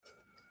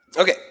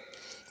Okay.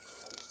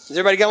 Has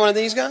everybody got one of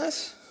these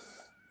guys?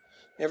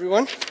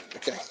 Everyone?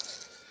 Okay.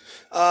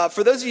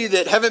 For those of you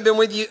that haven't been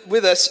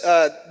with us,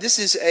 this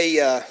is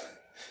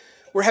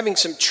we're having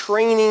some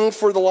training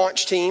for the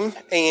launch team,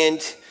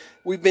 and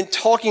we've been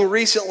talking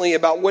recently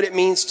about what it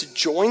means to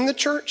join the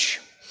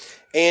church.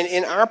 And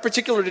in our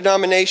particular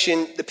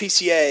denomination, the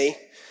PCA,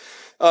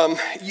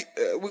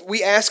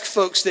 we ask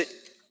folks that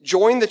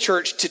join the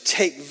church to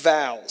take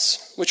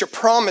vows, which are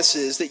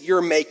promises that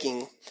you're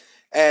making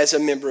as a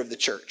member of the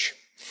church.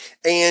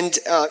 And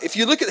if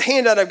you look at the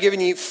handout I've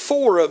given you,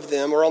 4 of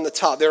them are on the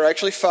top. There are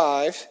actually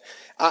 5.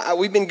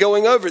 We've been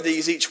going over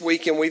these each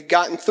week, and we've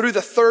gotten through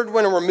the 3rd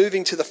one, and we're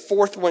moving to the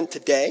 4th one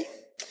today.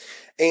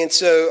 And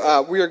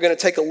so we are going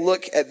to take a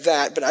look at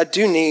that, but I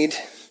do need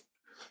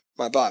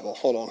my Bible.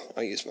 Hold on,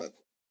 I'll use my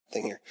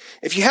thing here.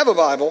 If you have a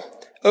Bible,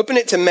 open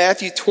it to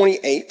Matthew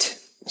 28.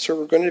 That's where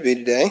we're going to be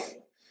today.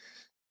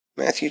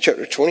 Matthew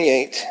chapter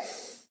 28.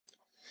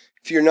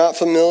 If you're not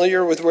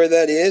familiar with where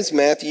that is,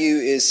 Matthew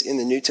is in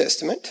the New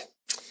Testament.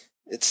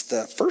 It's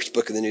the first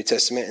book of the New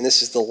Testament, and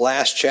this is the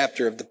last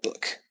chapter of the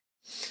book.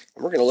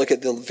 And we're going to look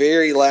at the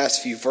very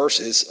last few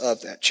verses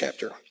of that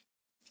chapter.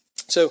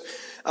 So,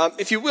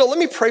 if you will, let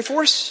me pray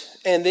for us,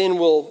 and then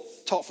we'll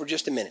talk for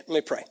just a minute. Let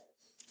me pray.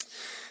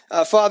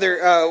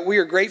 Father, we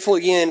are grateful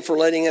again for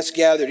letting us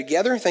gather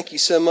together. Thank you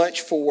so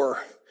much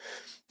for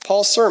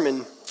Paul's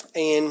sermon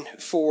and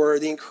for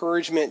the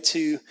encouragement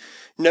to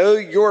know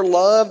your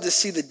love, to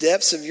see the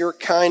depths of your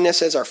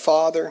kindness as our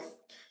Father.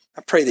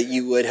 I pray that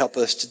you would help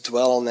us to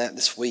dwell on that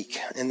this week,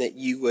 and that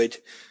you would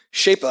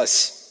shape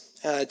us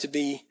to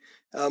be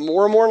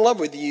more and more in love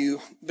with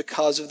you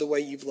because of the way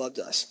you've loved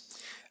us.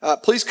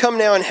 Please come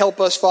now and help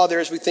us, Father,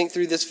 as we think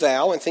through this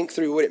vow and think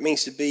through what it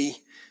means to be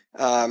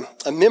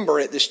a member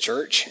at this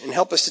church, and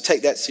help us to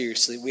take that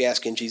seriously. We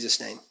ask in Jesus'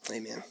 name.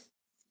 Amen.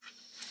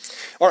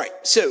 All right,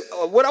 so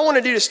what I want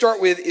to do to start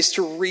with is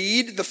to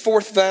read the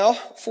 4th vow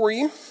for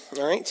you.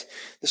 All right,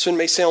 this one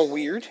may sound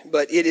weird,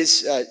 but it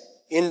is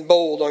in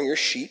bold on your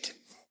sheet.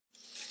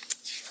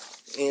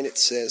 And it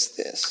says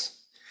this.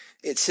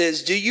 It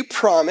says, "Do you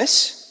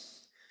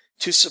promise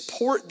to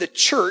support the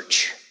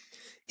church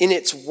in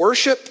its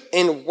worship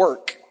and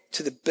work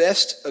to the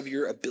best of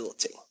your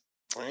ability?"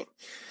 All right.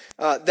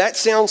 That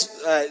sounds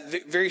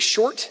very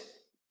short,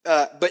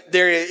 but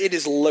it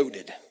is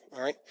loaded.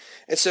 All right.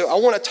 And so I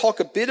want to talk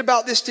a bit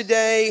about this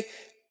today.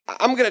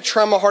 I'm going to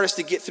try my hardest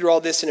to get through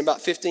all this in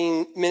about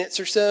 15 minutes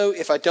or so.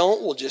 If I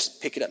don't, we'll just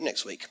pick it up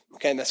next week.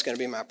 Okay, and that's going to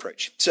be my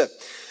approach. So,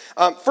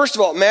 first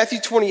of all, Matthew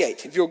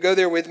 28. If you'll go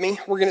there with me,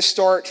 we're going to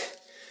start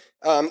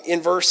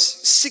in verse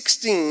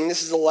 16.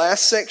 This is the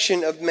last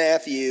section of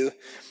Matthew,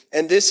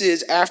 and this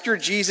is after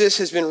Jesus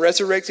has been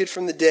resurrected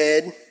from the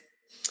dead,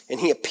 and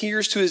he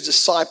appears to his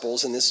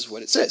disciples, and this is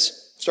what it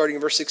says, starting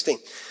in verse 16.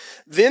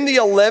 "Then the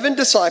 11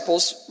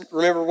 disciples,"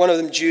 remember one of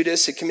them,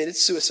 Judas, had committed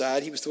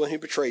suicide. He was the one who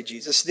betrayed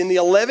Jesus. "Then the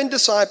 11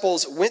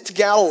 disciples went to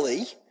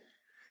Galilee,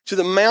 to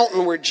the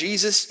mountain where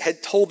Jesus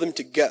had told them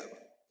to go.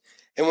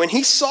 And when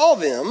he saw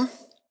them,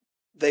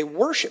 they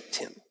worshiped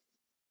him,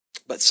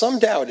 but some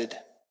doubted.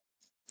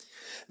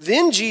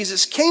 Then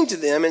Jesus came to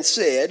them and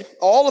said,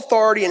 'All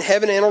authority in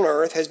heaven and on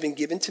earth has been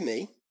given to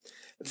me.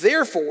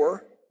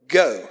 Therefore,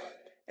 go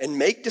and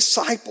make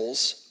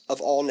disciples of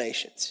all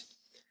nations,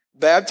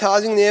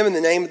 baptizing them in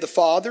the name of the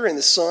Father and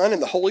the Son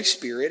and the Holy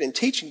Spirit, and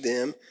teaching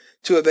them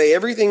to obey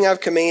everything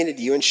I've commanded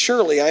you. And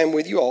surely I am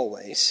with you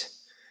always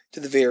to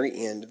the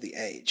very end of the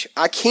age.'"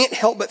 I can't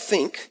help but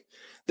think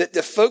that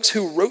the folks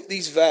who wrote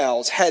these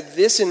vows had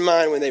this in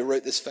mind when they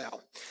wrote this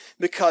vow,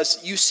 because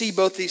you see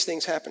both these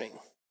things happening.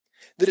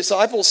 The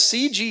disciples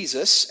see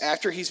Jesus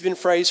after he's been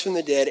raised from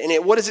the dead,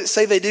 and what does it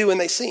say they do when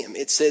they see him?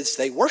 It says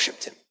they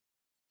worshiped him.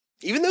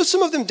 Even though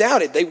some of them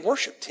doubted, they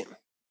worshiped him.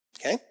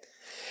 Okay?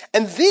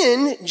 And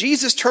then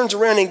Jesus turns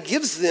around and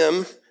gives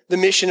them the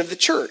mission of the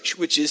church,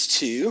 which is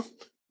to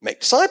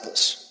make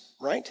disciples,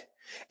 right?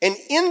 And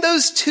in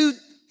those two,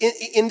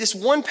 in this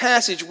one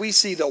passage, we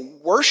see the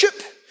worship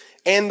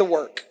and the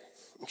work,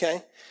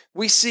 okay?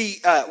 We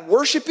see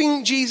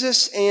worshiping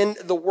Jesus and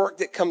the work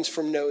that comes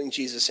from knowing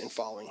Jesus and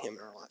following him in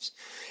our lives.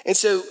 And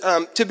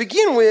so to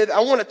begin with, I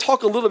want to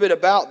talk a little bit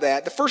about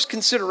that. The first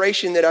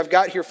consideration that I've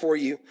got here for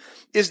you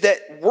is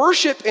that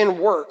worship and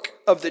work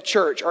of the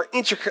church are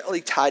intricately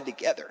tied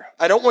together.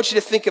 I don't want you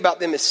to think about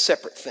them as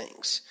separate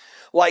things.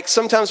 Like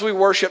sometimes we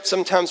worship,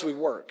 sometimes we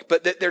work,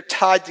 but that they're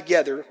tied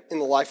together in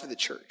the life of the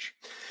church.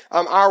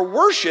 Our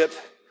worship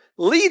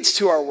leads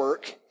to our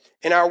work,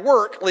 and our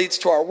work leads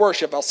to our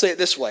worship. I'll say it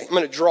this way. I'm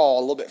going to draw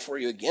a little bit for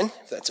you again,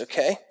 if that's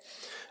okay.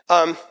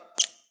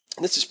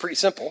 This is pretty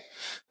simple.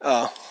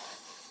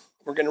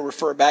 We're going to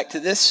refer back to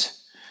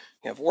this.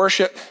 You have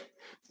worship,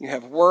 you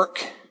have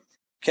work,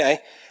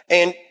 okay?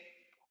 And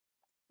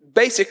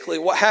basically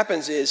what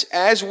happens is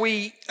as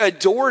we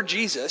adore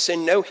Jesus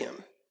and know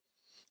him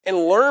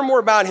and learn more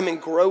about him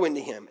and grow into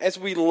him, as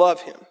we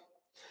love him,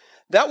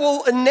 that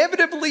will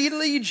inevitably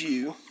lead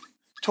you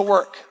to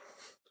work,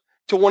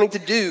 to wanting to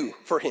do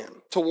for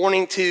him, to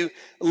wanting to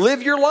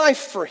live your life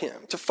for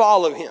him, to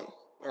follow him,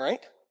 all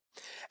right?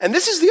 And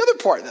this is the other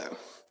part, though.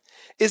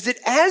 is that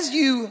as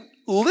you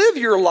live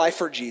your life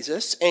for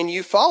Jesus and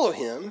you follow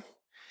him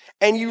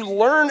and you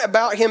learn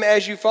about him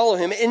as you follow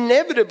him,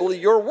 inevitably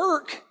your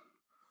work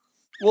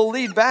will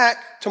lead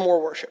back to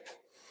more worship.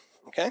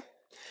 Okay?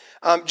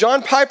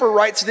 John Piper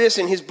writes this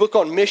in his book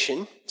on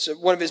mission. It's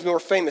one of his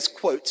more famous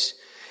quotes.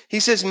 He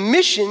says,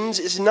 missions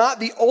is not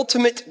the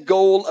ultimate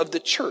goal of the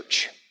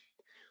church.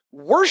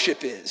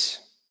 Worship is.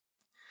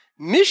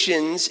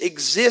 Missions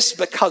exists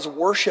because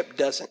worship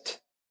doesn't.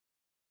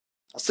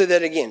 I'll say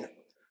that again.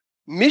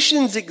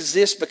 Missions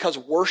exist because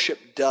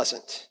worship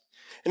doesn't.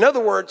 In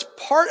other words,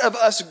 part of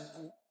us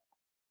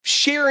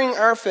sharing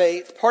our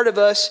faith, part of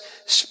us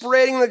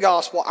spreading the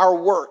gospel, our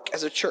work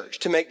as a church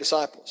to make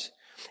disciples,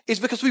 is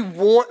because we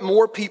want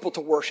more people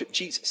to worship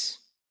Jesus.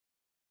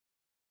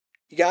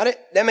 You got it?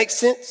 That makes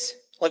sense?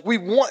 Like, we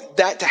want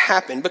that to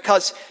happen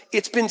because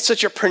it's been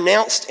such a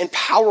pronounced and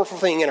powerful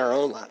thing in our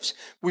own lives.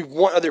 We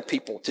want other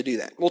people to do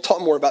that. We'll talk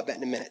more about that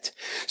in a minute.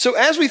 So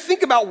as we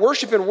think about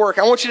worship and work,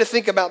 I want you to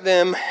think about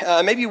them.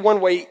 Maybe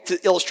one way to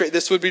illustrate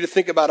this would be to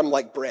think about them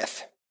like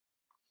breath.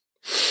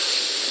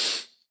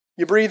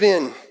 You breathe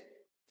in,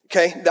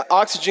 okay? The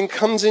oxygen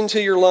comes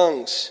into your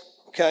lungs,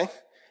 okay?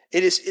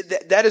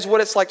 That is what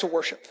it's like to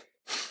worship.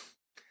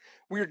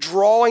 We are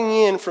drawing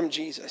in from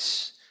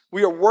Jesus.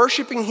 We are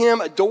worshiping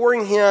him,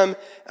 adoring him.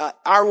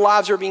 Our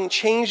lives are being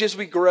changed as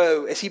we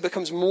grow, as he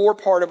becomes more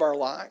part of our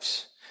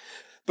lives.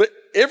 But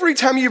every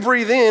time you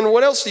breathe in,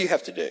 what else do you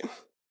have to do?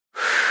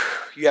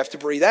 You have to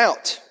breathe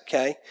out,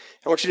 okay?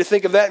 I want you to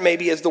think of that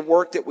maybe as the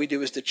work that we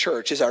do as the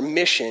church, as our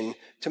mission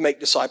to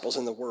make disciples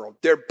in the world.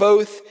 They're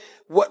both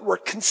what we're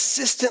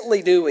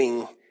consistently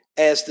doing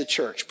as the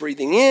church,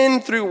 breathing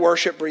in through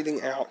worship,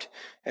 breathing out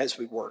as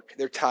we work.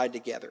 They're tied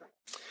together.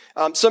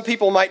 Some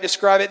people might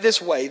describe it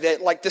this way,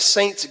 that like the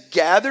saints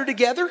gather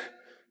together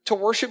to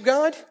worship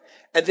God,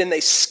 and then they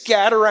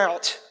scatter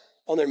out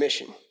on their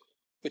mission,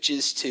 which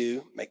is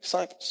to make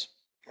disciples.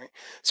 Right?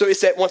 So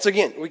it's that, once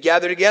again, we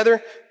gather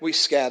together, we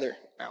scatter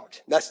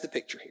out. That's the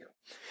picture here.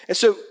 And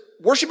so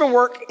worship and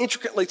work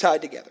intricately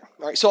tied together.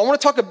 All right, so I want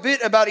to talk a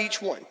bit about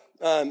each one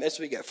as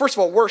we go. First of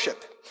all,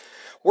 worship.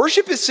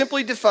 Worship is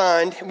simply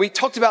defined, we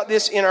talked about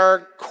this in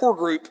our core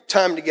group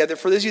time together.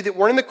 For those of you that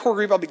weren't in the core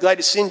group, I'll be glad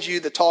to send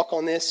you the talk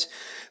on this.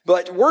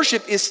 But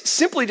worship is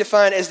simply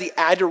defined as the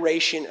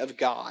adoration of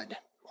God,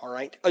 all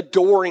right?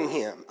 Adoring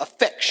him,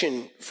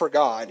 affection for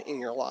God in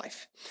your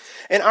life.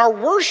 And our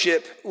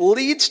worship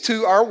leads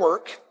to our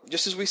work,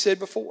 just as we said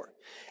before.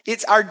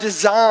 It's our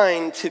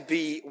design to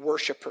be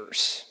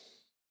worshipers,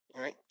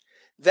 all right?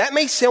 That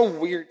may sound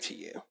weird to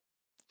you.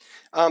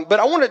 But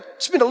I want to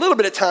spend a little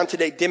bit of time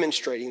today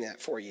demonstrating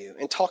that for you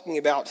and talking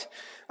about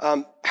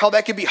how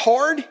that can be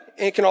hard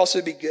and it can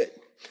also be good.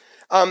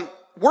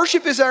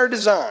 Worship is our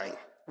design.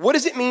 What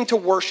does it mean to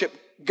worship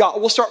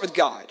God? We'll start with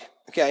God,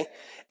 okay?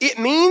 It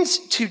means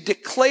to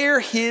declare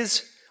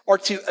his or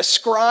to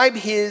ascribe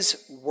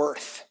his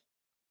worth,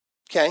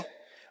 okay?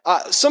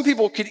 Some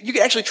people you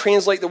could actually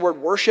translate the word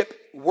worship,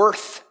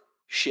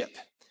 worthship.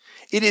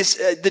 It is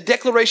the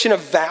declaration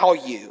of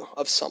value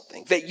of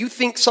something, that you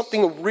think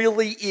something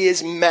really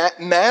is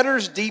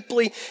matters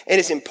deeply and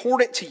is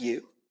important to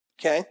you,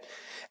 okay?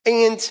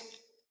 And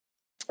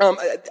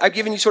I've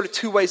given you sort of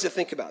two ways to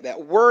think about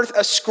that. Worth,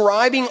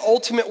 ascribing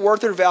ultimate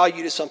worth or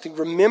value to something,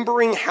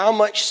 remembering how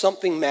much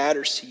something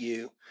matters to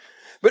you,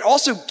 but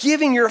also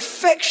giving your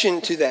affection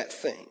to that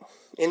thing.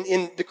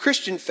 In the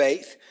Christian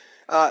faith,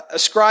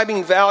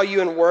 ascribing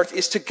value and worth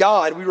is to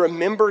God. We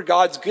remember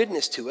God's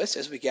goodness to us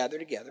as we gather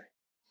together.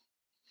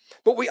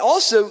 But we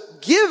also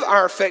give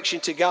our affection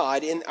to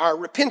God in our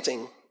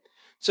repenting.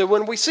 So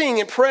when we sing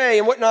and pray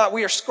and whatnot,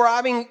 we are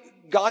ascribing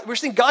God. We're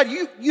saying, God,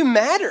 you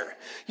matter.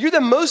 You're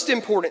the most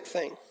important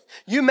thing.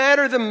 You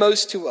matter the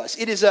most to us.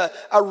 It is a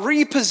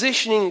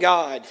repositioning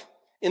God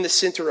in the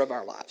center of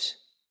our lives.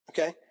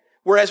 Okay?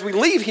 Whereas we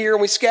leave here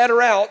and we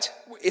scatter out,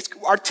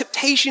 our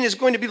temptation is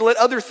going to be to let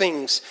other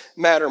things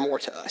matter more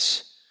to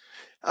us.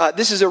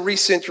 This is a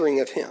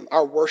recentering of him,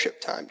 our worship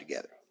time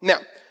together. Now,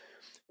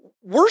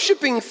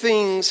 worshiping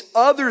things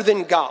other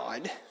than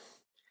God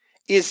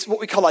is what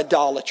we call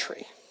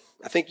idolatry.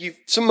 I think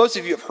most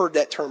of you have heard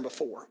that term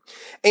before.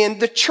 And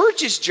the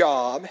church's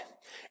job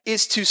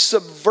is to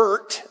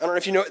subvert, I don't know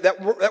if you know,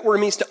 that word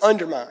means to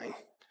undermine.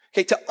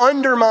 Okay, to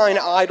undermine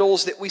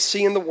idols that we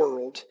see in the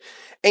world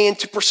and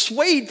to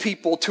persuade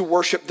people to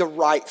worship the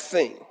right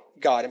thing,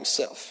 God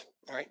himself.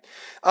 All right.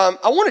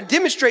 I want to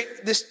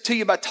demonstrate this to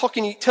you by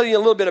telling you a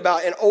little bit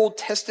about an Old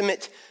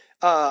Testament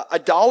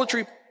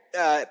idolatry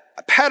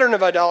a pattern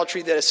of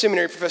idolatry that a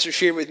seminary professor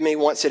shared with me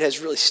once that has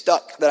really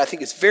stuck, that I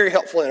think is very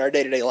helpful in our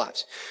day-to-day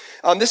lives.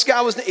 This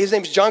guy his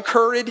name's John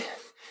Currid.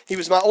 He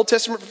was my Old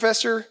Testament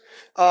professor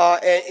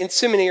in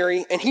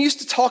seminary, and he used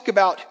to talk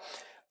about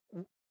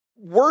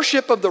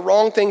worship of the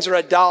wrong things or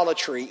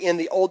idolatry in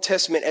the Old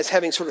Testament as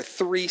having sort of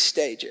three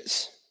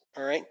stages,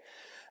 all right?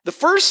 The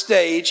first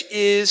stage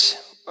is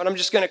what I'm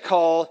just going to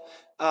call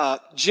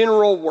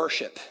general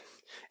worship,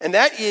 and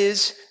that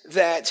is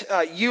that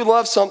you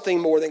love something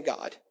more than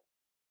God.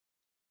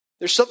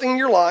 There's something in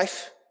your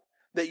life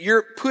that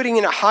you're putting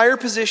in a higher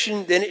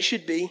position than it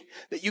should be,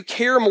 that you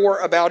care more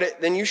about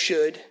it than you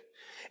should,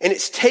 and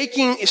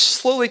it's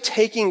slowly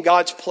taking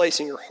God's place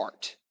in your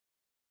heart,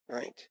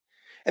 right?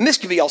 And this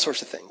could be all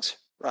sorts of things,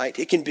 right?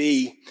 It can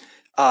be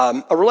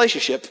a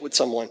relationship with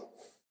someone.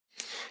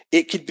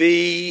 It could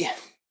be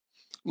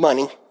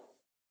money.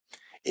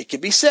 It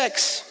could be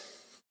sex.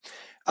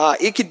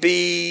 It could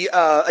be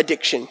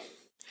addiction.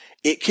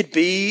 It could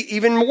be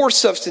even more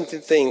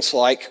substantive things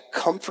like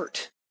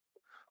comfort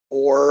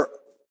or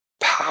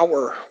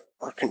power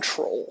or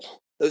control.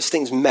 Those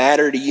things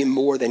matter to you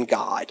more than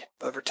God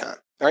over time,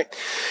 all right?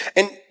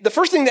 And the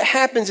first thing that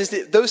happens is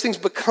that those things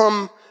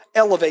become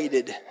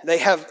elevated. They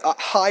have a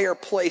higher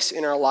place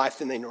in our life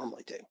than they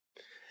normally do.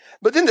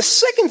 But then the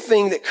second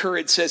thing that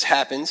courage says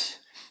happens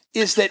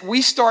is that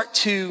we start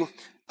to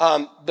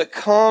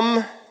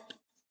become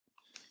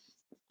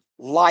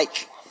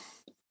like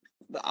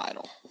the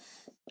idol.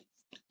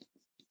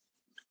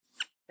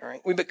 All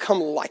right, we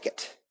become like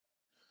it.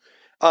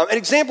 An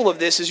example of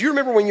this is, you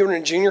remember when you were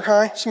in junior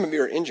high? Some of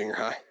you are in junior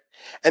high.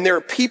 And there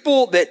are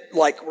people that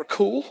were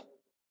cool,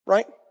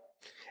 right?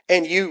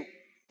 And you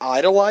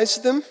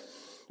idolized them,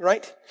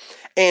 right?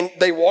 And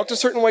they walked a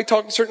certain way,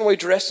 talked a certain way,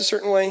 dressed a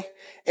certain way.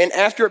 And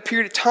after a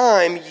period of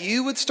time,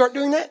 you would start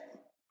doing that,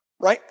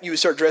 right? You would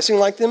start dressing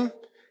like them,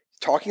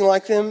 talking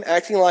like them,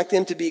 acting like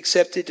them to be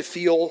accepted, to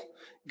feel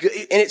good.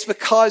 And it's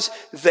because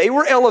they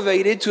were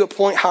elevated to a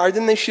point higher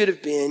than they should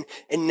have been,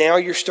 and now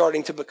you're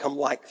starting to become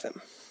like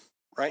them,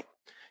 right?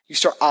 You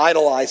start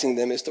idolizing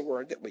them is the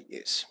word that we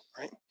use,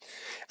 right?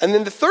 And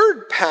then the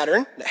third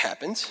pattern that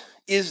happens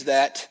is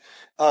that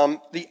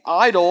the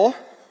idol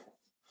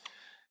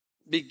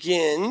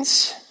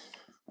begins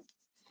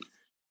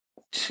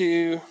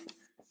to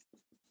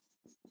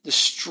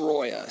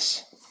destroy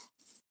us.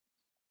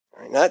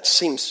 All right, now that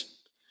seems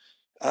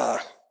a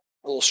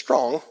little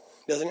strong,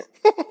 doesn't it?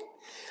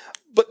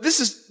 But this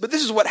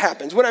is what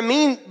happens. What I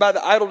mean by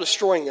the idol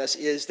destroying us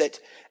is that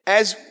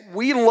as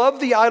we love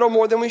the idol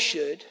more than we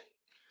should,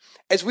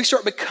 as we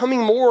start becoming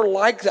more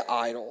like the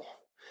idol,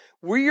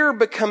 we are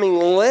becoming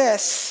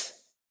less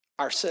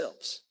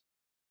ourselves.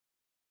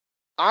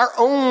 Our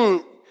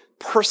own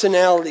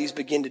personalities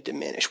begin to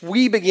diminish.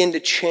 We begin to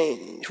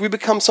change. We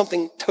become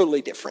something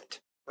totally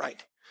different,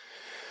 right?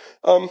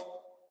 I'm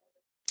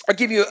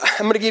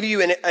going to give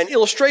you an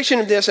illustration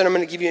of this, and I'm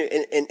going to give you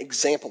an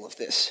example of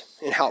this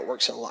and how it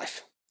works in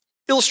life.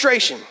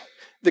 Illustration.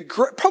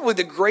 Probably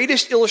the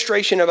greatest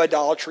illustration of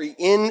idolatry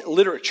in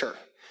literature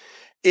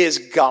is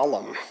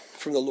Gollum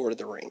from the Lord of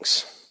the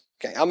Rings.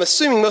 Okay, I'm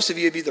assuming most of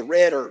you have either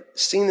read or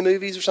seen the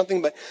movies or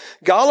something, but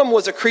Gollum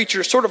was a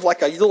creature sort of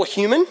like a little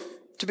human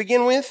to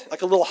begin with,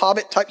 like a little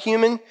hobbit type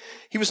human.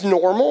 He was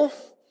normal,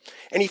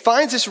 and he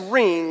finds this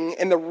ring,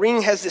 and the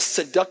ring has this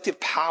seductive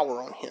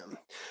power on him,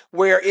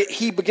 where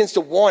he begins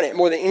to want it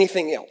more than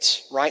anything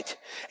else, right?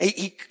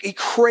 He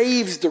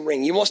craves the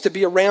ring. He wants to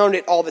be around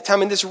it all the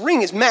time. And this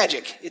ring is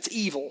magic. It's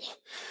evil.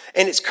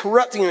 And it's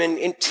corrupting him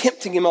and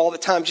tempting him all the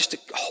time just to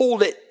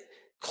hold it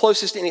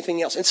closest to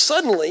anything else. And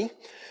suddenly,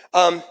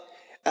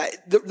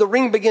 the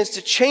ring begins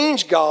to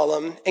change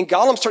Gollum, and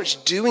Gollum starts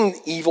doing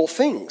evil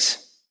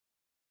things.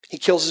 He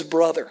kills his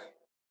brother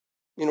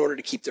in order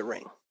to keep the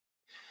ring.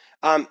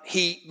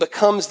 He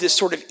becomes this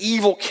sort of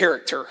evil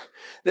character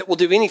that will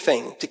do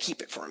anything to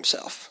keep it for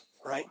himself,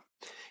 right?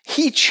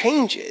 He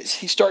changes.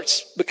 He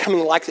starts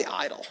becoming like the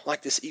idol,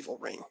 like this evil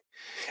ring.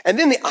 And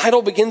then the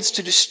idol begins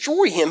to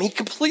destroy him. He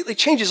completely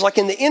changes. Like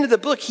in the end of the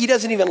book, he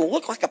doesn't even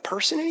look like a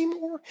person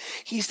anymore.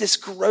 He's this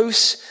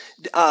gross,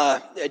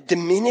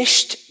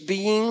 diminished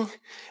being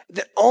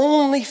that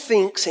only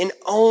thinks and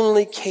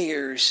only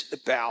cares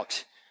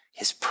about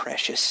his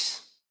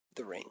precious,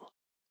 the ring,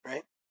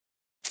 right?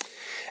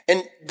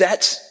 And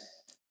that's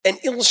an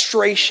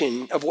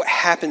illustration of what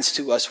happens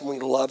to us when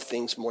we love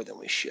things more than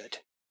we should.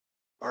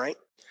 All right?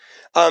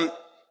 An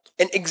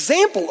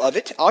example of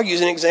it, I'll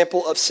use an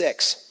example of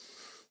sex.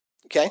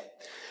 Okay?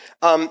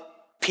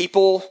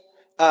 People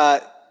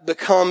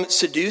become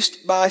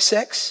seduced by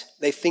sex.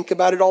 They think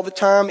about it all the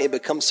time. It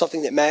becomes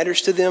something that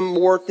matters to them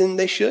more than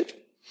they should.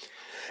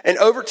 And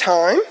over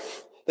time,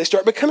 they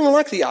start becoming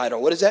like the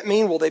idol. What does that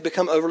mean? Well, they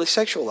become overly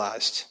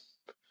sexualized.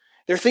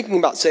 They're thinking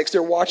about sex.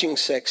 They're watching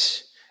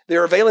sex.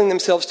 They're availing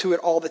themselves to it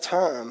all the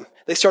time.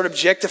 They start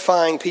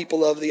objectifying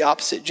people of the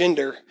opposite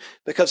gender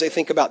because they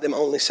think about them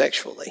only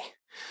sexually.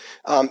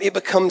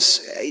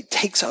 It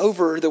takes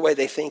over the way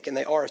they think and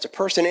they are as a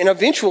person. And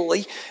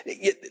eventually,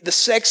 the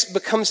sex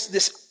becomes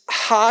this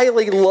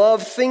highly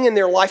loved thing in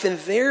their life, and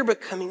they're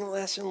becoming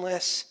less and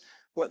less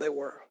what they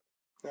were.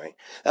 Right?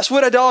 That's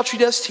what idolatry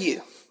does to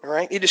you. All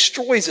right? It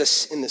destroys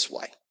us in this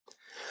way.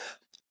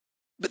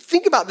 But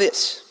think about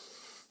this.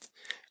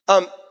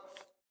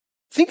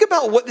 Think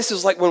about what this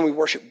is like when we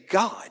worship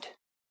God.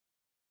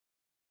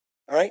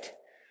 All right?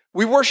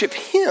 We worship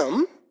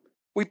Him.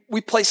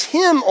 We place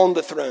Him on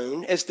the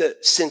throne as the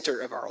center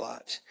of our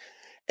lives.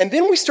 And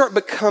then we start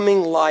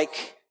becoming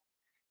like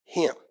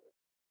Him.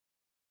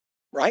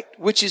 Right?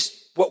 Which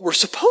is what we're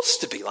supposed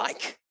to be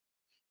like.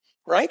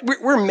 right?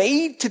 We're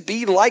made to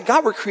be like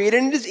God. We're created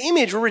in his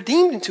image. We're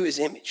redeemed into his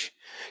image.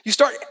 You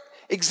start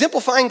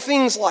exemplifying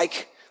things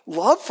like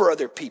love for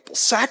other people,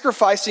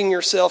 sacrificing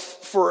yourself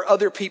for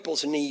other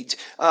people's needs,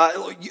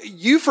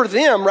 you for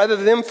them rather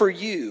than them for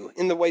you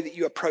in the way that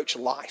you approach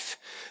life.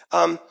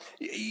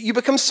 You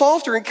become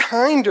softer and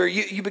kinder.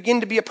 You begin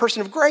to be a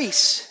person of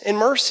grace and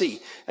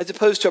mercy as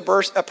opposed to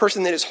a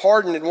person that is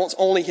hardened and wants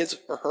only his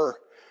or her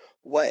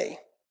way.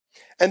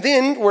 And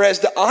then, whereas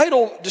the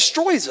idol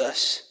destroys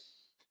us,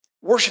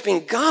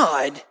 worshiping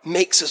God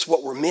makes us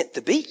what we're meant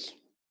to be.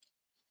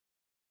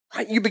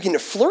 Right? You begin to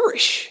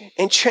flourish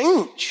and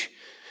change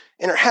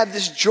and have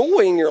this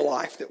joy in your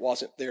life that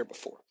wasn't there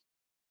before.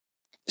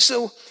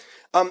 So,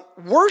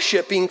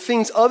 worshiping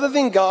things other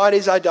than God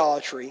is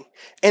idolatry,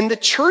 and the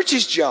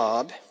church's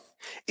job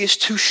is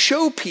to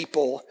show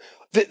people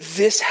that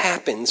this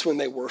happens when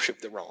they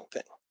worship the wrong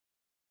thing.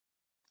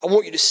 I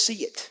want you to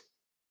see it.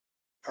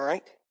 All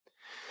right?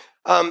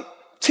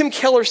 Tim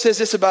Keller says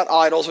this about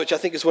idols, which I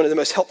think is one of the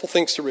most helpful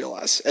things to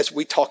realize as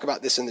we talk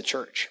about this in the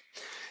church,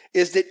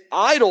 is that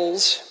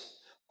idols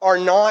are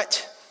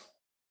not,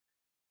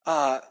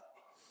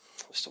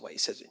 what's the way he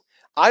says it?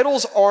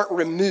 Idols aren't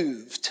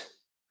removed.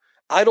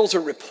 Idols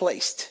are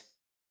replaced.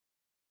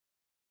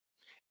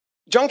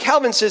 John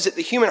Calvin says that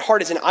the human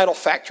heart is an idol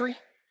factory.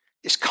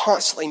 Is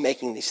constantly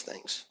making these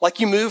things. Like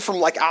you move from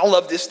like, I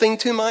love this thing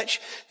too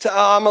much to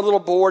I'm a little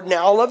bored.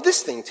 Now I love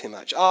this thing too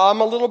much.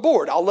 I'm a little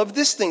bored. I love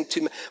this thing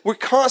too much. We're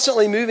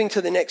constantly moving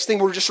to the next thing.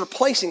 We're just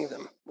replacing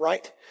them,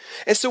 right?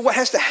 And so what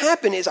has to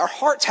happen is our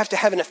hearts have to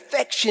have an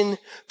affection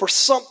for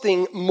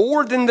something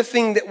more than the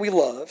thing that we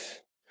love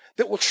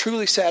that will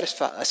truly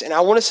satisfy us. And I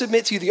want to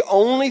submit to you, the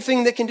only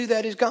thing that can do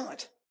that is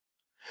God.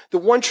 The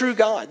one true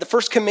God. The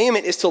first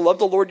commandment is to love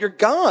the Lord your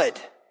God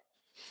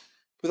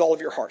with all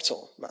of your heart,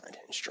 soul, mind,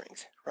 and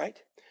strength, right?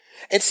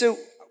 And so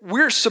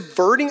we're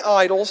subverting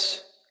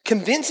idols,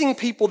 convincing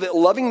people that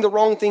loving the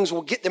wrong things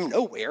will get them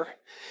nowhere.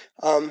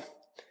 And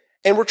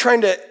we're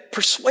trying to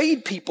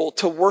persuade people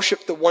to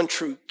worship the one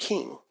true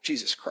King,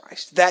 Jesus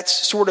Christ. That's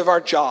sort of our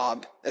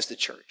job as the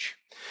church.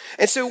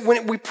 And so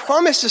when we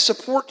promise to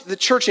support the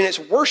church in its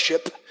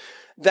worship,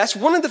 that's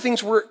one of the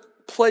things we're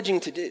pledging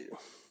to do,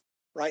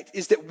 right?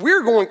 Is that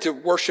we're going to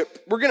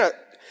worship, we're going to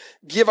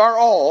give our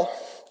all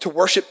to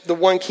worship the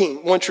one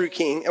King, one true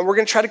King, and we're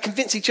going to try to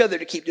convince each other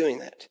to keep doing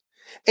that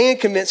and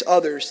convince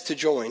others to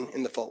join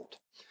in the fold.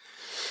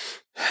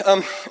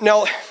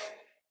 Now,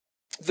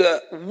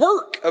 the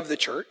work of the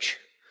church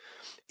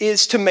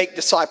is to make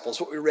disciples,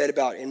 what we read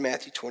about in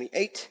Matthew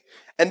 28.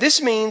 And this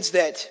means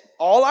that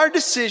all our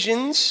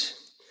decisions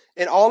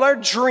and all our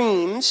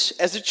dreams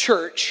as a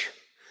church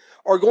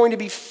are going to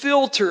be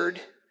filtered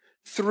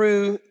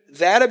through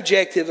that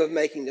objective of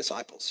making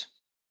disciples.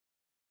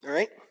 All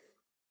right?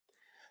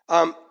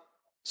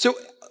 So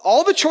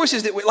all the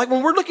choices that like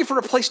when we're looking for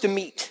a place to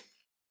meet,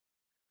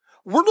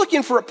 we're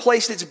looking for a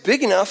place that's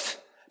big enough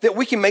that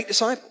we can make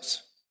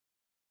disciples.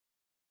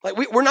 Like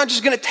we're not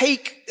just going to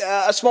take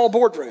a small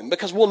boardroom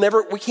because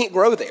we can't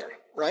grow there,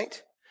 right?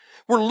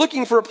 We're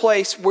looking for a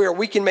place where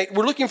we're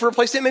looking for a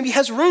place that maybe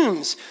has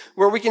rooms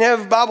where we can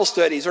have Bible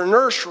studies or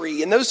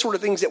nursery and those sort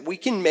of things that we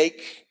can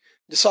make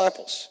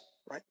disciples,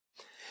 right?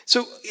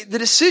 So the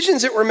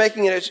decisions that we're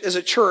making as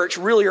a church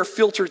really are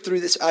filtered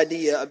through this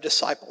idea of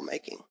disciple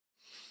making.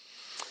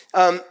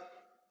 And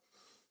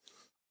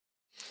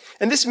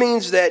this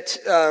means that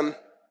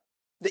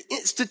the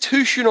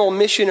institutional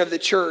mission of the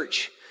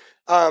church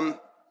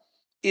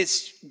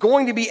is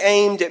going to be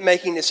aimed at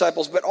making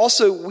disciples, but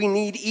also we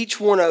need each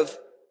one of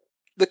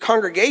the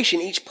congregation,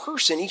 each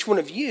person, each one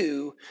of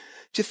you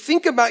to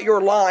think about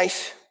your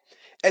life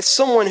as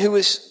someone who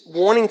is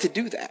wanting to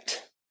do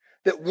that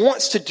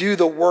wants to do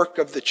the work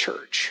of the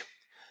church.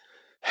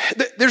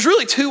 There's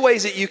really two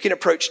ways that you can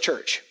approach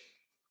church.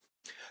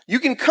 You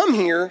can come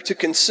here to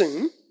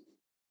consume,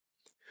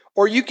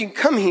 or you can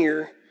come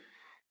here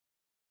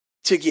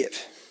to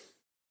give,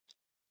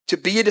 to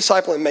be a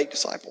disciple and make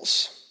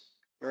disciples,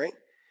 right?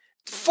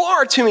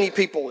 Far too many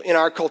people in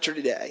our culture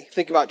today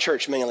think about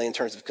church mainly in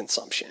terms of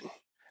consumption.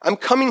 I'm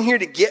coming here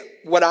to get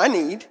what I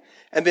need,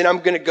 and then I'm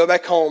going to go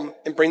back home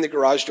and bring the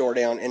garage door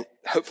down and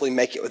hopefully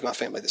make it with my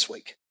family this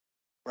week,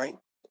 right?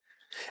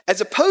 As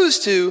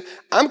opposed to,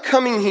 I'm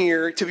coming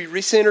here to be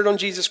recentered on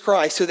Jesus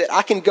Christ so that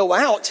I can go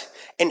out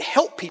and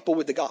help people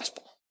with the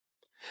gospel.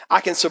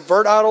 I can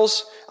subvert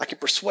idols. I can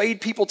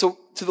persuade people to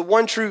the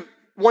one true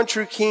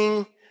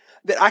King,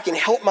 that I can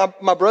help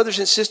my brothers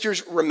and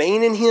sisters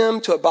remain in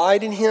him, to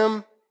abide in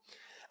him.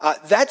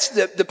 That's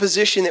the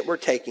position that we're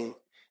taking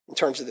in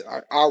terms of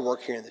our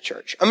work here in the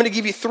church. I'm going to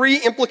give you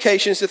 3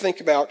 implications to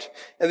think about,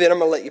 and then I'm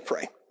going to let you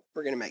pray.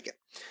 We're going to make it.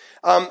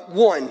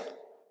 1,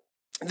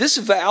 this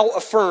vow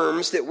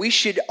affirms that we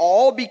should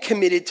all be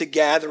committed to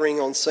gathering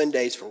on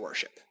Sundays for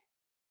worship.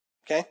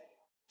 Okay?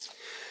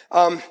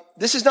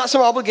 This is not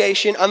some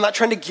obligation. I'm not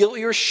trying to guilt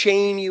you or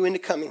shame you into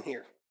coming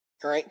here.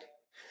 All right?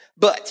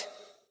 But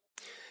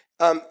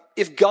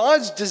if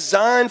God's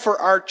design for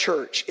our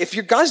church,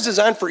 if God's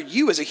design for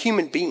you as a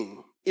human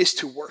being is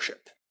to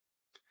worship,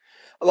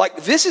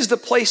 Like, this is the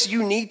place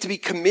you need to be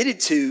committed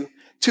to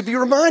be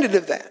reminded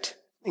of that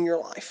in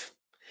your life.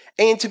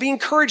 And to be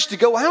encouraged to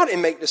go out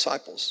and make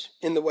disciples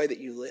in the way that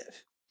you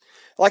live.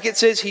 Like it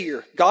says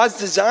here, God's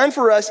design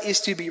for us is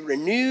to be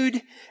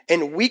renewed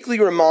and weekly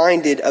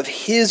reminded of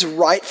his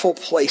rightful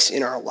place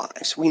in our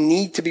lives. We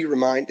need to be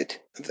reminded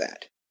of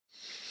that.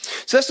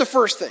 So that's the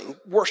first thing.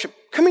 Worship,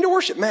 coming to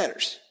worship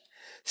matters.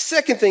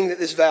 Second thing that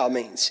this vow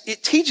means,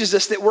 it teaches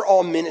us that we're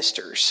all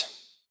ministers.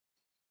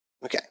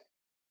 Okay,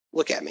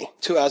 look at me.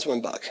 2 eyes,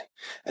 1 buck.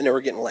 I know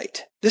we're getting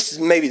late. This is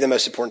maybe the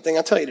most important thing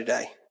I'll tell you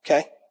today,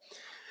 okay?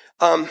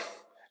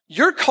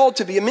 You're called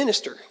to be a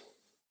minister.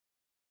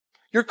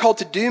 You're called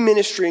to do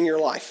ministry in your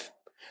life.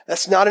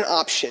 That's not an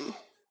option.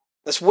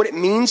 That's what it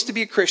means to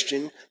be a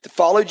Christian, to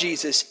follow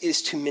Jesus,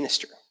 is to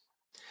minister.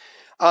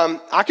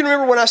 I can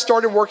remember when I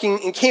started working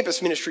in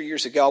campus ministry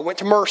years ago. I went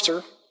to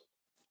Mercer,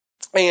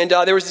 and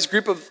there was this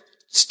group of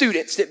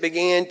students that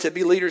began to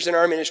be leaders in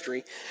our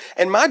ministry.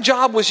 And my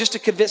job was just to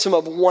convince them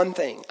of one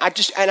thing. I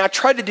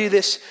tried to do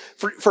this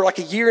for like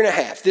a year and a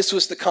half. This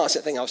was the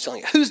constant thing I was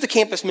telling you. Who's the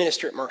campus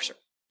minister at Mercer?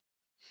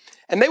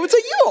 And they would say,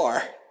 you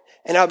are.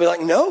 And I'd be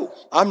like, no,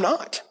 I'm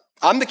not.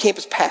 I'm the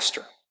campus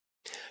pastor.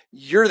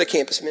 You're the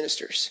campus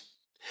ministers.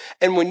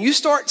 And when you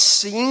start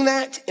seeing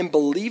that and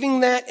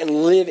believing that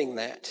and living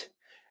that,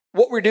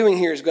 what we're doing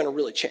here is going to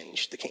really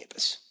change the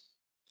campus.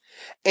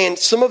 And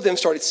some of them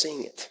started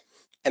seeing it.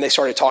 And they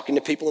started talking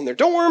to people in their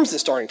dorms. They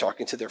started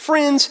talking to their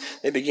friends.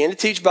 They began to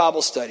teach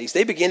Bible studies.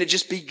 They began to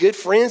just be good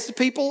friends to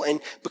people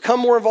and become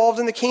more involved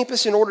in the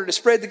campus in order to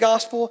spread the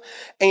gospel.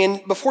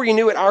 And before you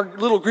knew it, our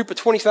little group of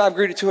 25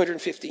 grew to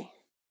 250.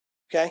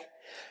 Okay?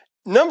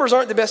 Numbers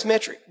aren't the best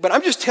metric, but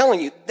I'm just telling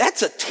you,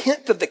 that's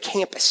 1/10 of the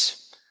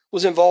campus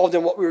was involved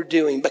in what we were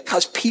doing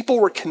because people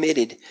were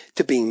committed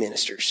to being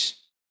ministers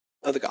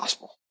of the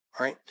gospel.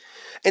 All right?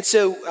 And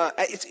so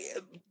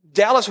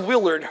Dallas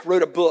Willard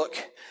wrote a book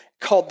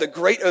called The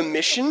Great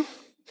Omission.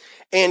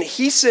 And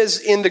he says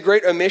in The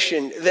Great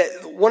Omission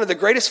that one of the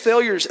greatest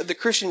failures of the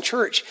Christian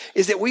church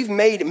is that we've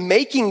made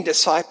making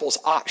disciples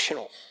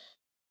optional.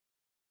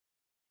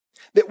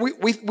 That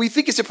we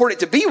think it's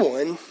important to be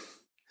one,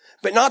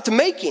 but not to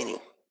make any.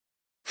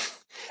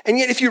 And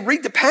yet if you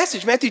read the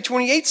passage, Matthew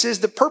 28 says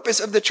the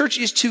purpose of the church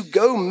is to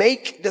go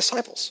make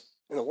disciples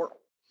in the world.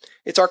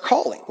 It's our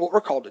calling, what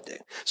we're called to do.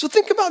 So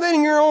think about that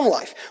in your own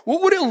life.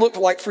 What would it look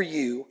like for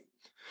you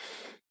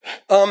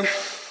to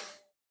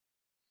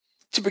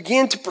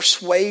begin to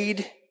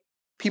persuade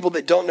people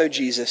that don't know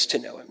Jesus to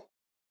know him?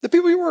 The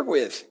people you work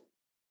with,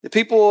 the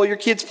people your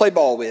kids play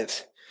ball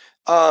with,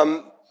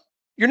 your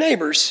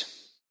neighbors.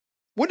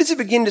 What does it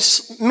mean?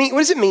 What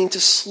does it mean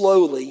to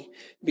slowly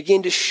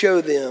begin to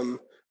show them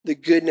the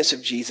goodness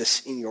of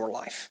Jesus in your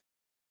life?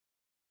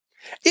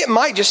 It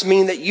might just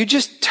mean that you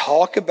just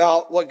talk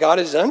about what God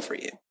has done for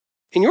you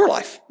in your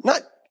life,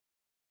 not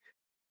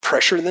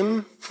pressure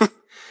them,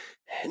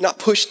 not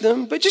push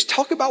them, but just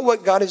talk about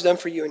what God has done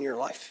for you in your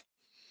life.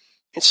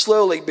 And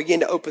slowly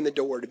begin to open the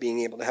door to being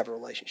able to have a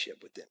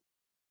relationship with them.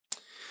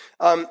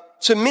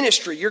 So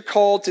ministry, you're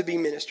called to be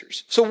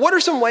ministers. So what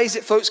are some ways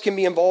that folks can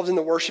be involved in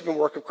the worship and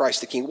work of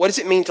Christ the King? What does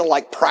it mean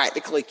to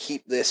practically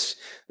keep this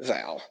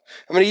vow?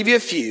 I'm going to give you a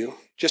few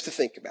just to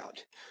think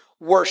about.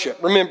 Worship,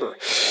 remember,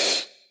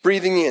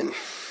 breathing in.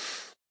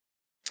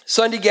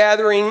 Sunday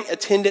gathering,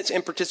 attendance,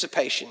 and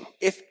participation.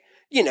 I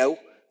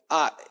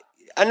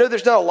know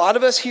there's not a lot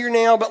of us here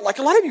now, but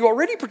a lot of you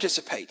already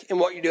participate in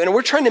what you're doing. And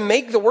we're trying to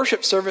make the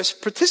worship service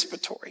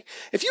participatory.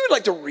 If you would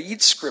like to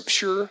read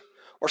scripture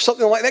or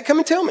something like that, come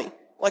and tell me.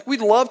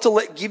 We'd love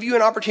to give you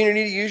an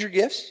opportunity to use your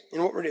gifts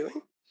in what we're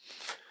doing.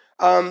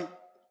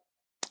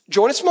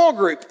 Join a small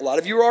group. A lot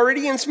of you are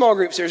already in small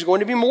groups. There's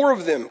going to be more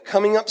of them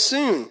coming up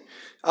soon.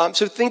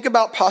 So think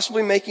about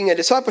possibly making a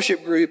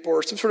discipleship group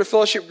or some sort of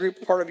fellowship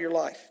group part of your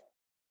life.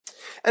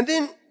 And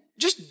then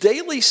just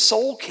daily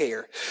soul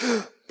care.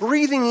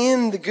 Breathing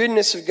in the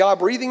goodness of God,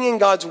 breathing in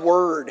God's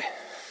word,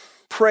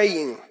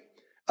 praying,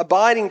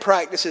 abiding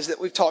practices that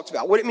we've talked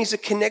about, what it means to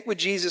connect with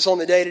Jesus on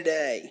the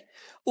day-to-day.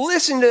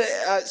 Listen to,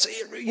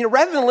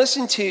 rather than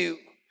listen to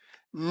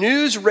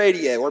news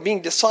radio or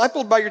being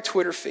discipled by your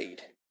Twitter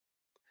feed,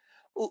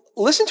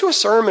 listen to a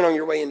sermon on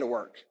your way into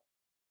work.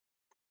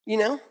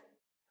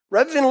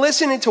 Rather than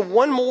listening to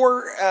one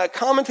more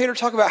commentator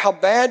talk about how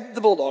bad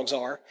the Bulldogs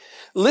are,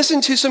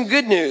 listen to some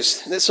good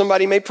news that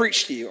somebody may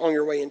preach to you on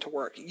your way into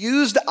work.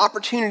 Use the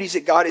opportunities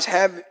that God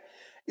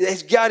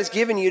has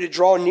given you to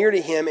draw near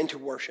to him and to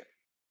worship.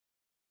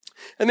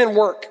 And then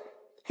work.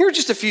 Here are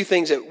just a few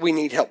things that we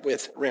need help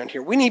with around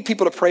here. We need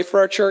people to pray for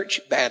our church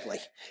badly.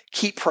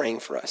 Keep praying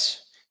for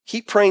us.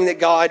 Keep praying that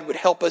God would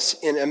help us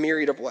in a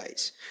myriad of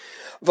ways.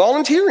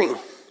 Volunteering.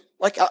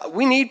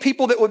 We need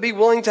people that would be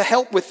willing to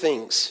help with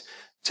things,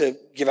 to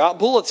give out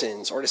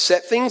bulletins or to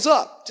set things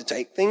up, to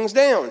take things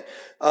down,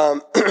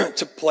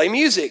 to play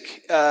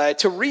music,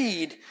 to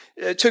read,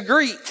 to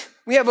greet.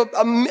 We have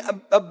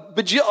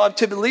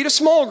to lead a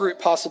small group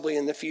possibly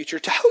in the future,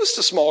 to host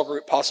a small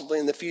group possibly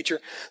in the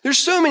future. There's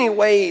so many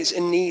ways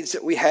and needs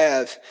that we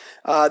have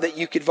that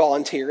you could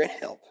volunteer and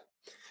help.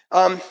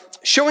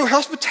 Showing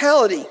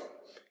hospitality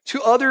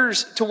to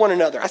others, to one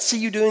another. I see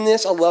you doing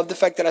this. I love the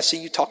fact that I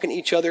see you talking to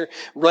each other,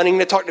 running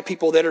to talk to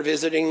people that are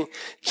visiting.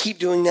 Keep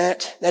doing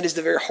that. That is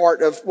the very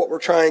heart of what we're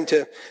trying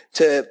to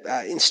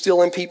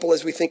instill in people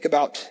as we think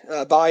about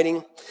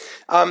abiding.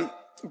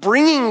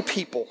 Bringing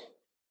people.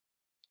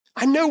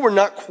 I know we're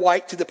not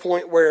quite to the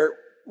point where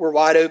we're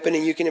wide open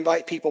and you can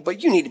invite people,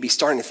 but you need to be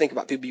starting to think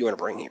about people you want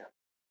to bring here.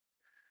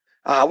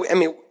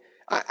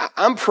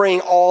 I'm praying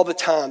all the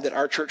time that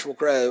our church will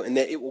grow, and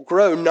that it will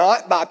grow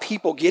not by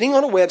people getting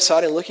on a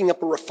website and looking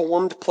up a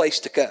reformed place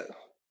to go,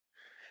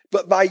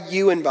 but by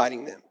you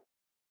inviting them,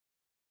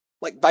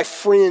 like by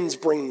friends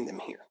bringing them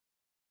here.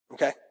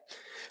 Okay?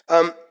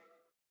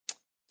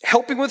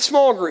 Helping with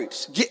small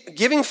groups,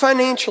 giving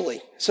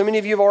financially. So many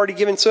of you have already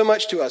given so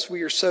much to us.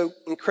 We are so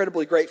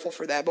incredibly grateful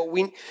for that. But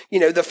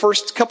the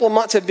first couple of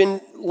months have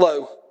been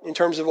low in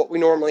terms of what we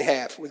normally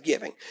have with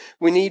giving.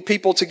 We need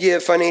people to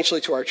give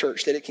financially to our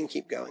church that it can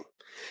keep going.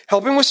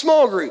 Helping with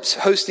small groups,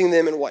 hosting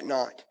them and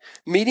whatnot.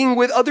 Meeting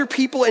with other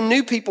people and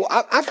new people.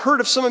 I've heard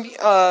of some of you,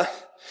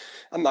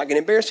 I'm not going to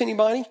embarrass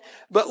anybody,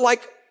 but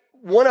like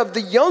one of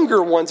the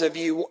younger ones of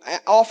you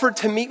offered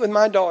to meet with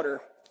my daughter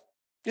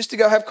just to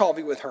go have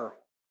coffee with her.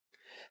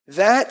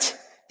 That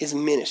is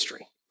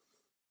ministry.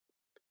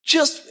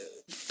 Just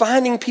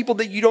finding people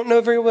that you don't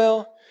know very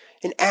well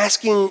and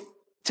asking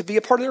to be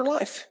a part of their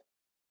life.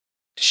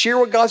 To share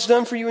what God's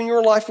done for you in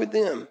your life with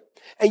them.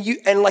 And you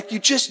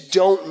just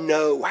don't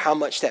know how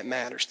much that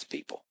matters to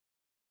people.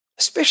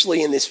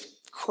 Especially in this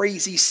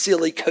crazy,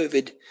 silly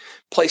COVID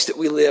place that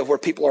we live where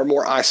people are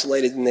more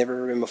isolated than they've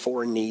ever been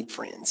before and need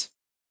friends.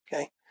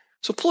 Okay?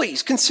 So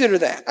please consider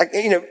that.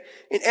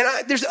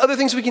 There's other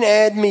things we can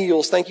add.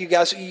 Meals. Thank you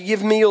guys. You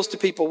give meals to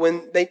people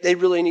when they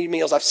really need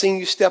meals. I've seen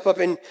you step up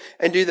and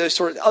do those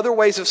sort of other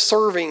ways of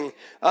serving.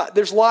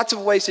 There's lots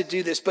of ways to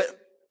do this, but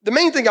the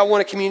main thing I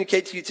want to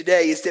communicate to you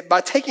today is that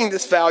by taking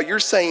this vow, you're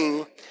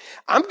saying,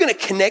 I'm going to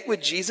connect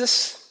with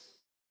Jesus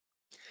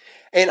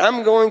and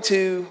I'm going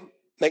to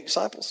make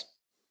disciples.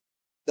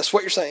 That's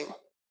what you're saying.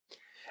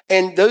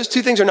 And those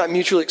two things are not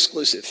mutually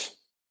exclusive.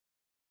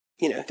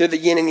 They're the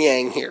yin and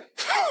yang here.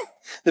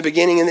 The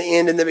beginning and the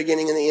end, and the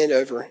beginning and the end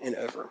over and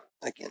over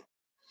again.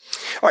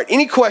 All right,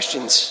 any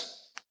questions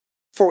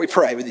before we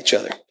pray with each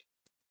other?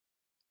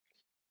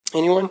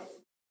 Anyone?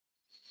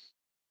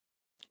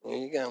 There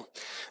you go.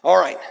 All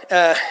right.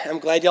 I'm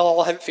glad y'all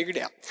all have it figured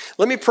out.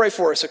 Let me pray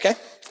for us, okay?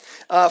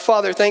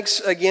 Father, thanks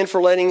again for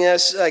letting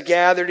us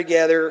gather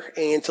together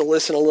and to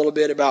listen a little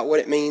bit about what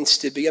it means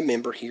to be a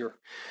member here.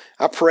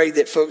 I pray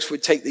that folks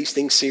would take these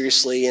things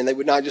seriously and they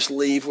would not just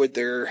leave with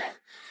their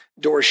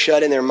doors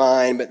shut in their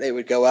mind, but they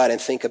would go out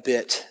and think a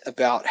bit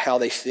about how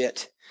they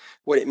fit,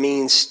 what it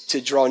means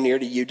to draw near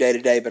to you day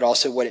to day, but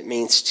also what it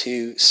means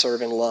to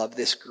serve and love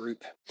this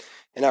group.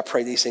 And I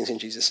pray these things in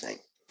Jesus' name.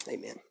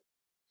 Amen.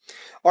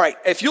 All right,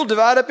 if you'll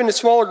divide up into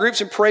smaller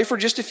groups and pray for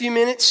just a few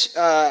minutes,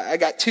 I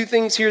got two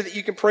things here that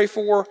you can pray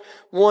for.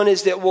 One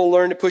is that we'll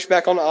learn to push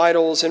back on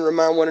idols and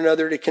remind one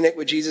another to connect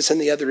with Jesus, and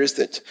the other is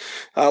that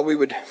we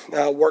would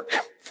work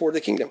for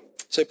the kingdom.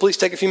 So please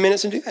take a few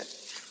minutes and do that.